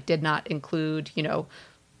Oliphant, did not include,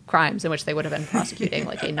 crimes in which they would have been prosecuting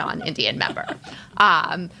a non-Indian member.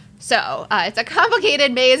 So it's a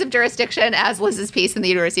complicated maze of jurisdiction, as Liz's piece in the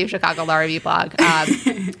University of Chicago Law Review blog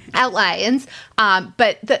outlines.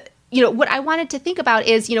 But what I wanted to think about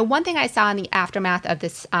is, one thing I saw in the aftermath of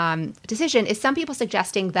this decision is some people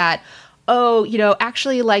suggesting that,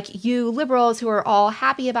 actually, you liberals who are all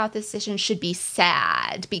happy about this decision should be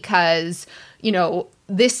sad because,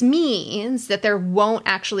 this means that there won't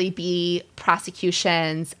actually be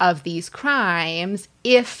prosecutions of these crimes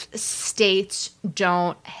if states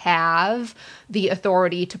don't have the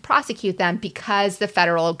authority to prosecute them, because the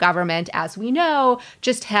federal government, as we know,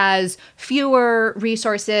 just has fewer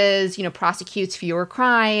resources, prosecutes fewer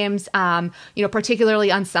crimes,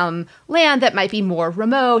 particularly on some land that might be more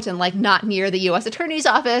remote and not near the U.S. Attorney's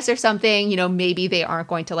Office or something. Maybe they aren't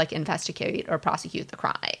going to investigate or prosecute the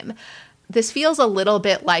crime. This feels a little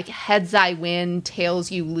bit like heads I win,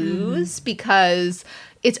 tails you lose, because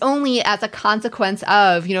it's only as a consequence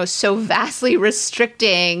of, so vastly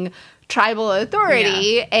restricting tribal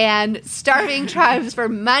authority and starving tribes for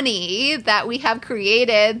money that we have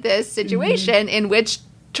created this situation in which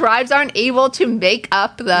tribes aren't able to make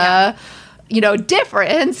up the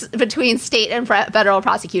difference between state and federal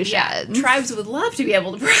prosecution. Yeah, tribes would love to be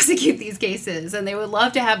able to prosecute these cases, and they would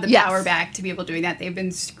love to have the power back to be able to do that. They've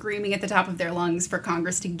been screaming at the top of their lungs for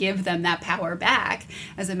Congress to give them that power back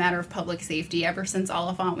as a matter of public safety ever since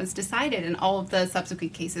Oliphant was decided and all of the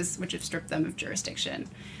subsequent cases which have stripped them of jurisdiction.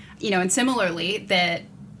 And similarly, that,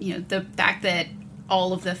 the fact that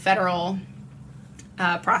all of the federal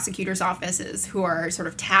prosecutors' offices who are sort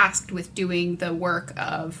of tasked with doing the work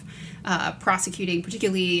of prosecuting,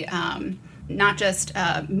 particularly not just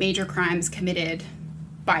major crimes committed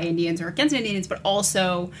by Indians or against Indians, but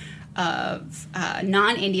also of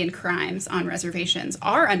non-Indian crimes on reservations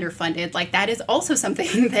are underfunded. Like, that is also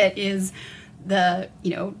something that is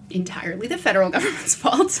entirely the federal government's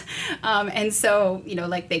fault. And so,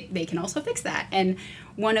 they can also fix that. And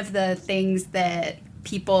one of the things that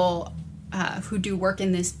people who do work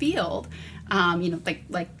in this field,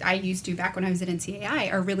 like I used to back when I was at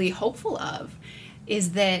NCAI, are really hopeful of,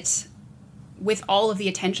 is that with all of the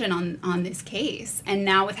attention on this case, and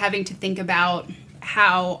now with having to think about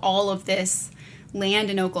how all of this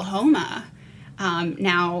land in Oklahoma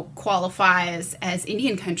now qualifies as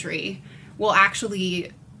Indian country, we'll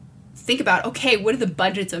actually think about, okay, what do the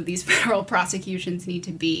budgets of these federal prosecutions need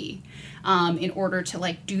to be in order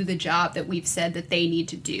to do the job that we've said that they need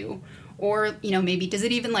to do? Or, maybe does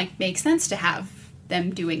it even make sense to have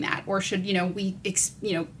them doing that? Or should, we,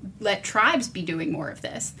 let tribes be doing more of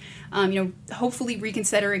this? Hopefully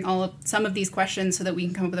reconsidering some of these questions so that we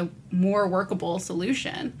can come up with a more workable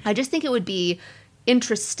solution. I just think it would be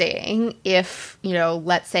interesting if,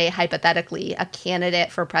 let's say hypothetically, a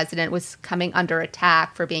candidate for president was coming under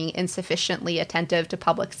attack for being insufficiently attentive to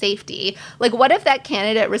public safety. What if that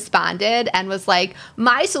candidate responded and was like,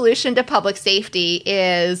 my solution to public safety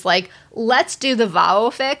is let's do the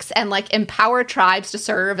VAWA fix and empower tribes to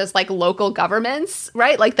serve as local governments,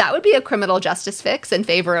 right? That would be a criminal justice fix in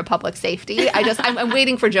favor of public safety. I'm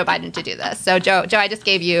waiting for Joe Biden to do this. So Joe, I just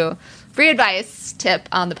gave you free advice tip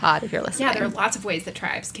on the pod if you're listening. Yeah, there are lots of ways that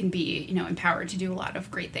tribes can be, empowered to do a lot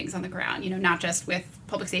of great things on the ground, not just with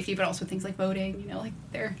public safety, but also things like voting,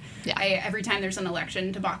 every time there's an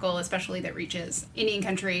election debacle, especially that reaches Indian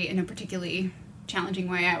country in a particularly challenging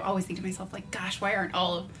way, I always think to myself, gosh, why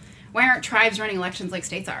aren't tribes running elections like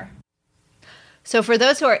states are? So for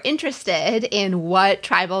those who are interested in what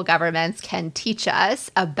tribal governments can teach us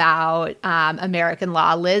about American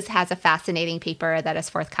law, Liz has a fascinating paper that is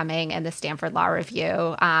forthcoming in the Stanford Law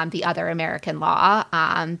Review, The Other American Law,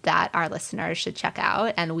 that our listeners should check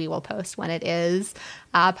out, and we will post when it is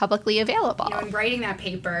publicly available. In writing that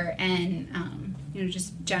paper and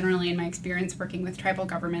just generally in my experience working with tribal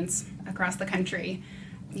governments across the country,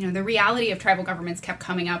 the reality of tribal governments kept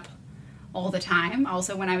coming up all the time.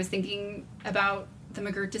 Also, when I was thinking about the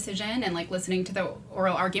McGirt decision and listening to the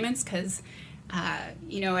oral arguments, because, at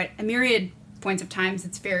a myriad points of times,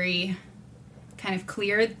 it's very kind of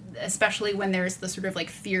clear, especially when there's the sort of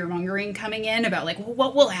fear mongering coming in about well,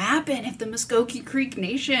 what will happen if the Muskogee Creek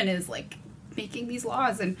Nation is making these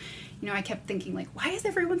laws? And, I kept thinking why is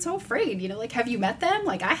everyone so afraid? Have you met them?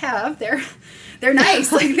 I have. They're nice.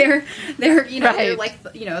 they're right.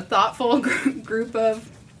 They're a thoughtful group of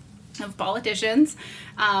politicians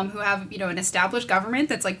who have an established government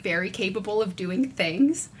that's very capable of doing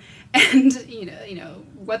things, and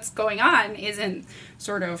what's going on isn't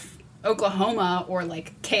sort of Oklahoma or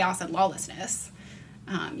chaos and lawlessness.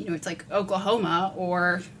 It's Oklahoma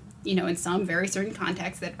or in some very certain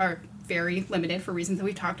contexts that are very limited for reasons that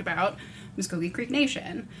we've talked about, Muskogee Creek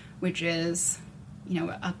Nation, which is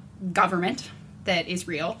a government that is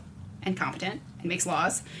real and competent and makes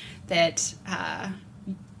laws that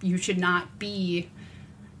you should not be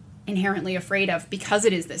inherently afraid of because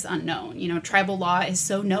it is this unknown. Tribal law is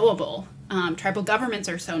so knowable. Tribal governments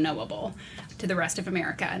are so knowable to the rest of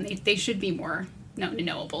America, and they should be more known and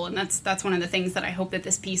knowable. And that's one of the things that I hope that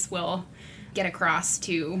this piece will get across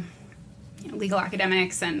to legal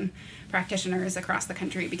academics and practitioners across the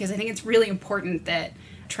country, because I think it's really important that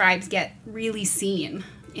tribes get really seen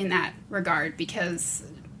in that regard, because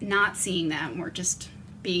not seeing them or just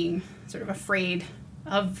being sort of afraid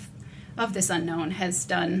of this unknown has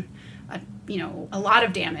done a lot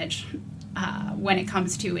of damage when it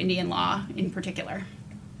comes to Indian law in particular.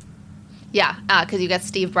 Yeah, because you got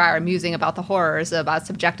Steve Breyer musing about the horrors about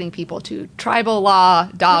subjecting people to tribal law,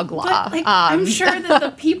 dog law. But, I'm sure that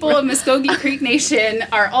the people of Muskogee Creek Nation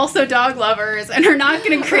are also dog lovers and are not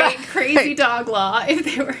going to create crazy dog law if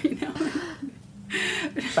they were,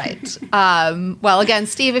 Right. Well, again,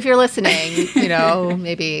 Steve, if you're listening,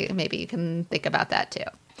 maybe you can think about that too.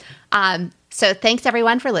 So thanks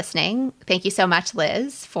everyone for listening. Thank you so much,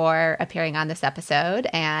 Liz, for appearing on this episode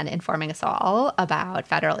and informing us all about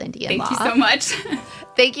federal Indian law. Thank you so much.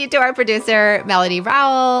 Thank you to our producer, Melody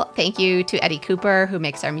Rowell. Thank you to Eddie Cooper, who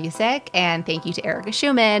makes our music. And thank you to Erica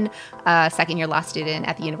Schumann, a second-year law student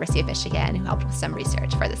at the University of Michigan, who helped with some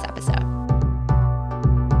research for this episode.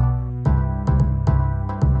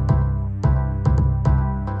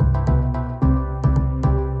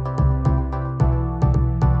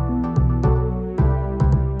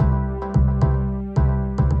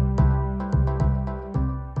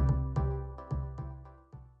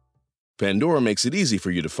 Pandora makes it easy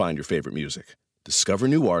for you to find your favorite music. Discover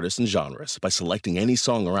new artists and genres by selecting any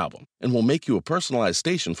song or album, and we'll make you a personalized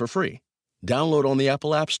station for free. Download on the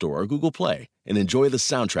Apple App Store or Google Play and enjoy the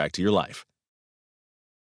soundtrack to your life.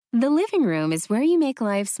 The living room is where you make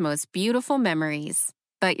life's most beautiful memories.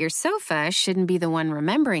 But your sofa shouldn't be the one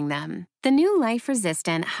remembering them. The new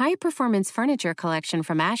life-resistant, high-performance furniture collection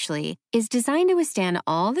from Ashley is designed to withstand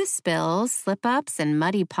all the spills, slip-ups, and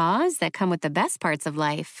muddy paws that come with the best parts of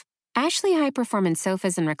life. Ashley high-performance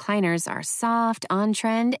sofas and recliners are soft,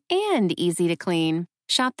 on-trend, and easy to clean.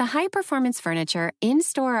 Shop the high-performance furniture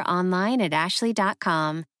in-store or online at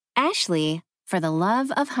ashley.com. Ashley, for the love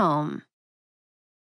of home.